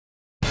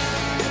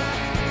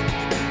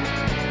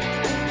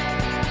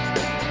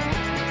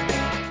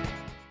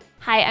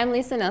Hi, I'm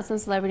Lisa Nelson,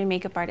 celebrity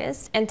makeup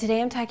artist, and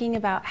today I'm talking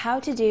about how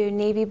to do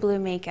navy blue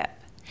makeup.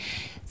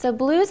 So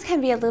blues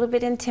can be a little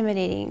bit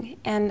intimidating,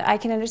 and I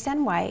can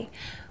understand why.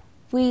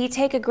 We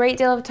take a great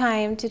deal of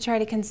time to try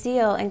to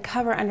conceal and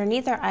cover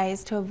underneath our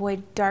eyes to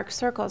avoid dark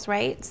circles,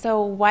 right?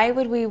 So why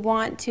would we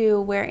want to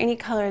wear any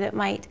color that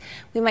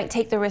we might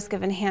take the risk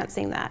of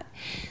enhancing that?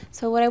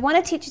 So what I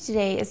want to teach you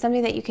today is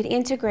something that you could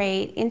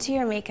integrate into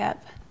your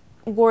makeup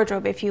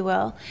wardrobe, if you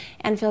will,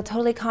 and feel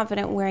totally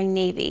confident wearing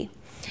navy.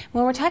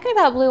 When we're talking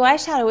about blue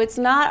eyeshadow, it's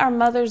not our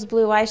mother's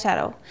blue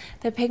eyeshadow.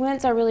 The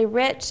pigments are really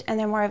rich and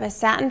they're more of a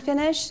satin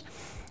finish.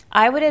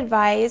 I would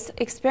advise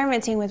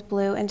experimenting with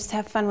blue and just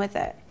have fun with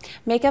it.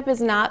 Makeup is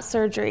not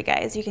surgery,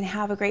 guys. You can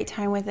have a great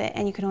time with it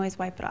and you can always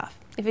wipe it off.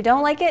 If you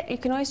don't like it, you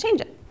can always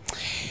change it.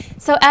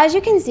 So as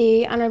you can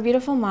see on our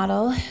beautiful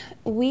model,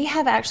 we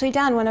have actually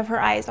done one of her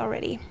eyes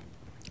already.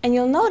 And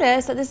you'll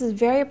notice that this is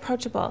very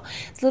approachable.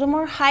 It's a little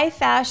more high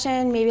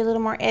fashion, maybe a little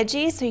more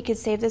edgy, so you could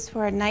save this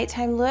for a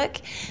nighttime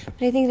look.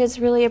 But I think that it's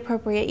really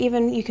appropriate.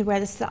 Even you could wear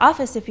this to the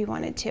office if you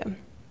wanted to.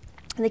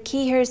 And the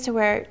key here is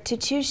to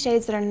choose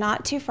shades that are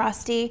not too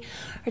frosty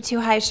or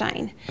too high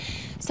shine.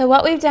 So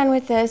what we've done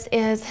with this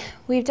is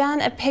we've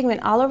done a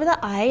pigment all over the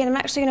eye, and I'm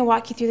actually going to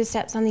walk you through the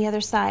steps on the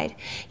other side.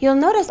 You'll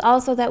notice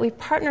also that we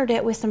partnered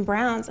it with some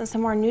browns and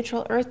some more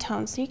neutral earth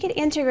tones, so you could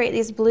integrate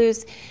these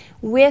blues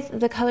with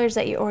the colors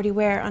that you already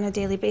wear on a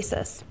daily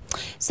basis.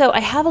 So I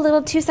have a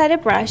little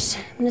two-sided brush.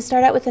 I'm going to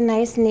start out with a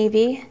nice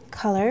navy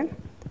color.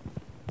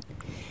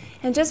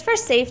 And just for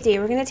safety,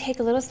 we're going to take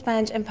a little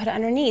sponge and put it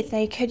underneath. Now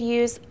you could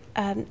use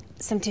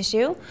some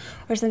tissue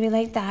or something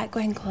like that. Go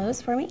ahead and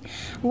close for me.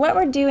 What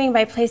we're doing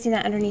by placing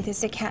that underneath is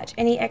to catch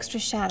any extra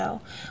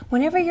shadow.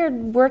 Whenever you're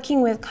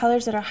working with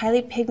colors that are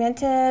highly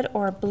pigmented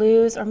or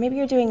blues, or maybe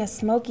you're doing a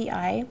smoky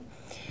eye,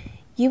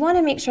 you want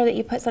to make sure that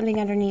you put something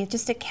underneath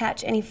just to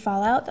catch any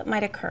fallout that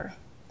might occur.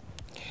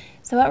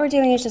 So what we're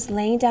doing is just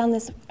laying down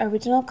this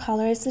original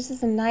color. This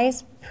is a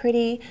nice,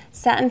 pretty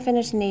satin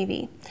finish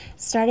navy.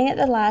 Starting at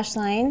the lash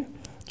line,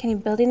 kind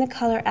of building the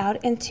color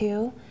out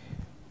into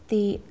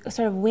the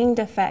sort of winged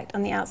effect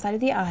on the outside of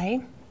the eye.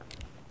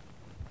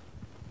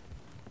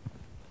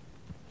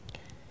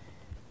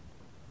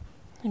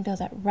 And build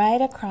that right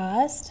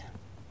across.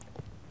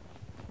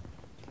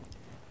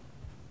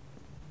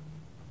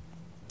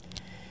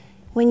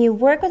 When you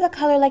work with a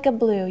color like a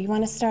blue, you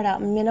want to start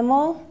out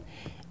minimal.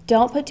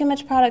 Don't put too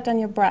much product on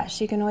your brush.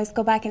 You can always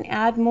go back and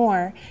add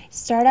more.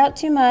 Start out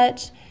too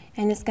much,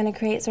 and it's going to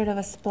create sort of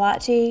a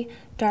splotchy,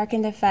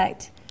 darkened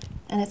effect,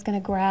 and it's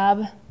going to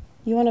grab.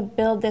 You want to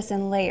build this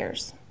in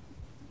layers.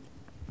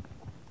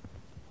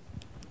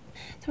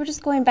 So we're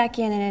just going back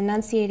in and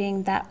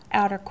enunciating that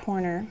outer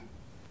corner.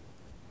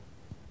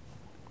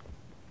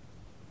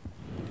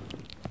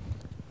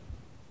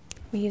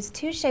 We use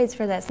two shades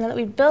for this. Now that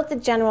we've built the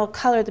general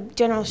color, the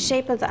general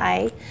shape of the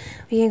eye,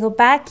 we can go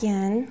back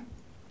in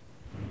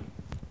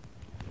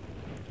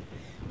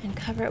and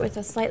cover it with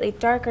a slightly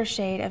darker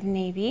shade of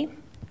navy.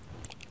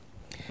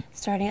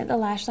 Starting at the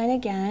lash line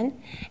again,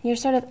 and you're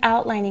sort of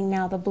outlining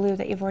now the blue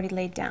that you've already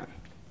laid down.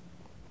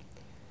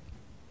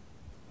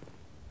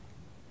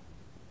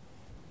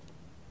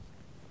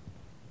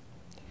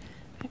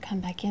 I'm going to come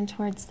back in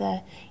towards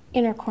the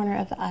inner corner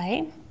of the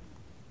eye.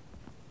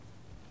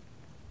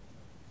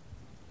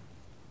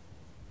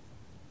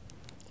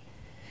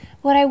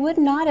 What I would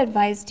not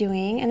advise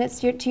doing, and it's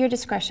to your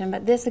discretion,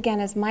 but this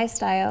again is my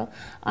style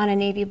on a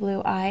navy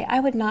blue eye, I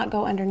would not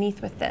go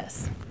underneath with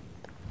this.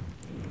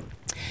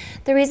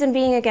 The reason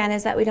being, again,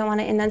 is that we don't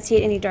want to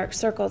enunciate any dark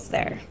circles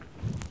there.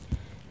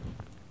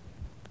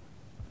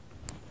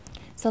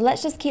 So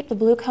let's just keep the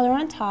blue color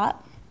on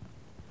top.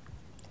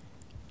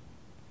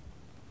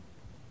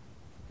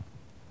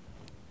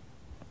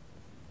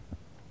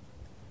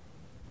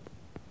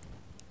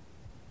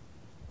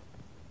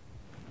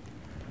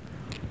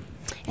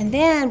 And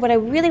then what I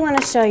really want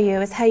to show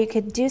you is how you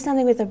could do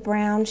something with a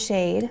brown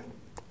shade.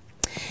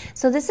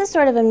 So this is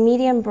sort of a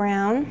medium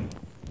brown.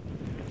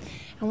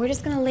 And we're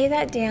just going to lay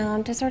that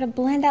down to sort of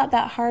blend out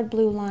that hard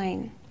blue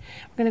line.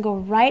 We're going to go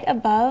right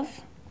above,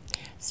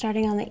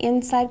 starting on the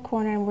inside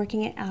corner and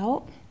working it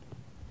out.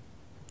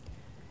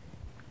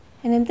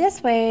 And in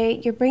this way,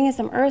 you're bringing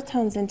some earth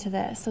tones into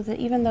this so that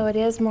even though it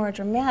is more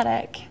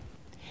dramatic,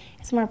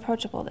 it's more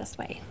approachable this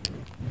way.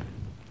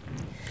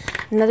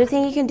 Another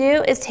thing you can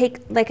do is take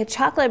like a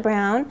chocolate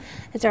brown,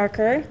 a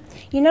darker.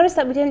 You notice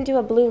that we didn't do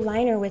a blue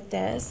liner with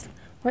this.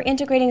 We're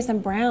integrating some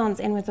browns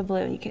in with the blue,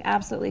 and you can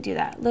absolutely do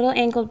that. Little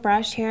angled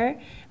brush here.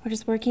 We're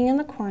just working in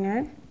the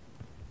corner.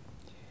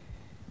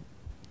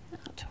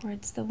 Out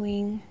towards the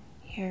wing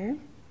here.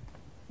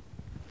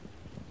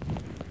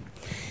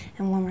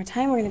 And one more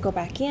time, we're going to go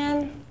back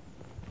in.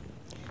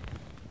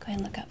 Go ahead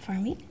and look up for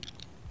me.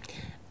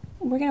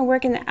 We're going to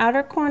work in the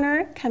outer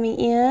corner, coming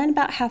in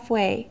about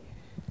halfway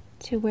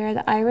to where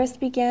the iris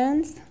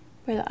begins,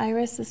 where the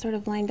iris is sort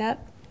of lined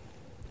up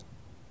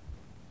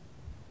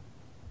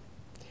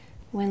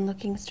when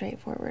looking straight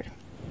forward.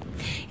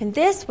 In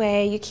this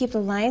way, you keep the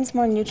lines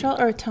more neutral,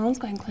 or tones.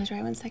 Go ahead and close your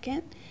eye 1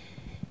 second.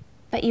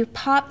 but you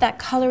pop that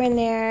color in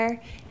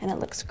there and it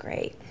looks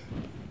great.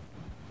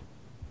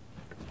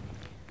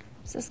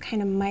 So this is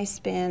kind of my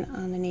spin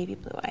on the navy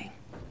blue eye.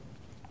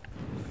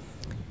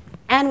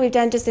 And we've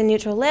done just a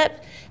neutral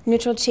lip,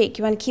 neutral cheek.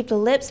 You want to keep the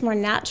lips more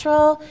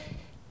natural,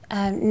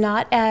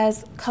 not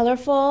as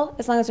colorful.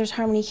 As long as there's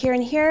harmony here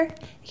and here,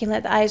 you can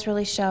let the eyes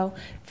really show.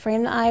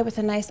 Frame the eye with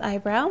a nice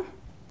eyebrow.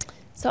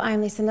 So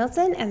I'm Lisa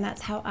Nilsson, and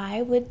that's how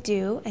I would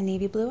do a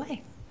navy blue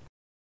eye.